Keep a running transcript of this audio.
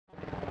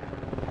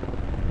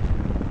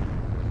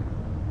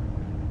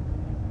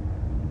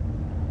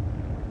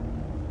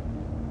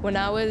When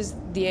I was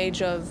the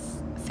age of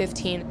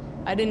 15,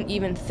 I didn't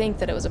even think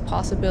that it was a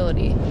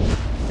possibility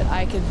that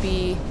I could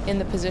be in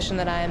the position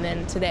that I am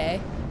in today,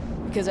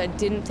 because I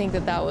didn't think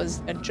that that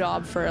was a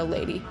job for a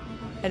lady.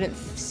 I didn't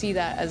see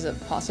that as a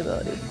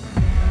possibility.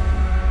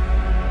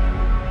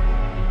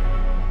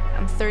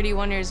 I'm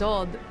 31 years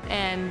old,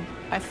 and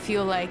I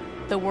feel like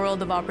the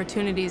world of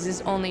opportunities is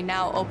only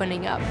now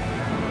opening up.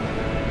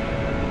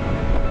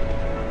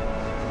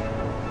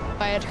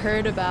 I had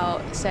heard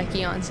about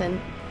Seki Onsen.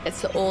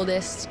 It's the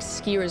oldest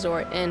ski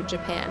resort in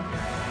Japan.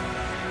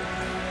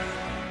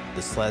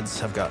 The sleds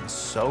have gotten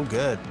so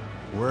good,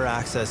 we're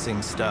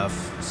accessing stuff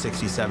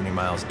 60, 70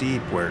 miles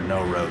deep where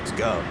no roads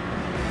go.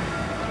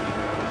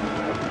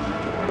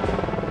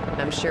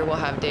 I'm sure we'll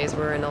have days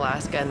where we're in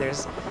Alaska and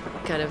there's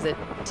kind of the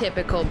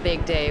typical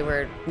big day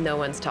where no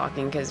one's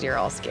talking because you're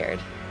all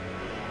scared.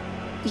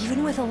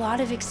 Even with a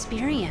lot of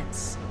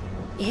experience,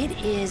 it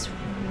is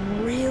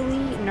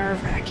really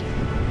nerve-wracking.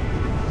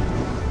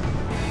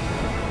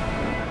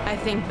 I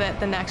think that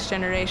the next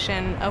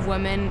generation of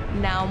women,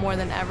 now more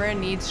than ever,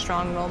 needs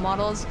strong role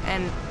models,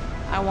 and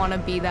I want to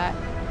be that.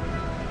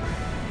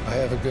 I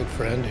have a good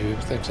friend who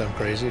thinks I'm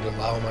crazy to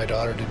allow my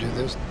daughter to do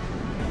this.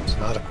 It's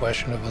not a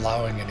question of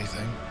allowing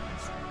anything.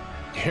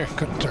 You're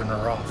going to turn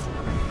her off.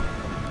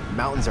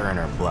 Mountains are in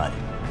her blood.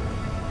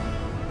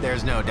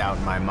 There's no doubt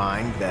in my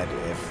mind that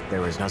if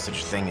there was no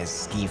such thing as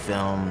ski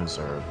films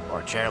or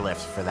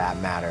chairlifts for that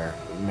matter,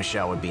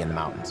 Michelle would be in the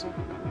mountains.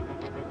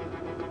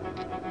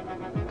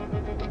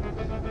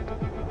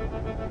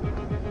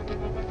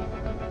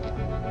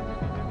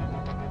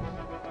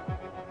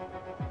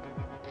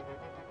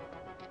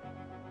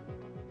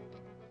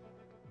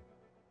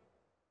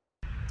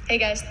 Hey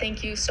guys,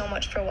 thank you so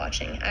much for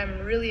watching. I'm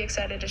really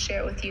excited to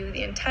share with you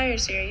the entire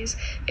series.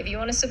 If you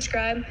want to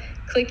subscribe,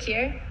 click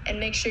here and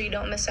make sure you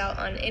don't miss out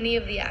on any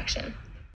of the action.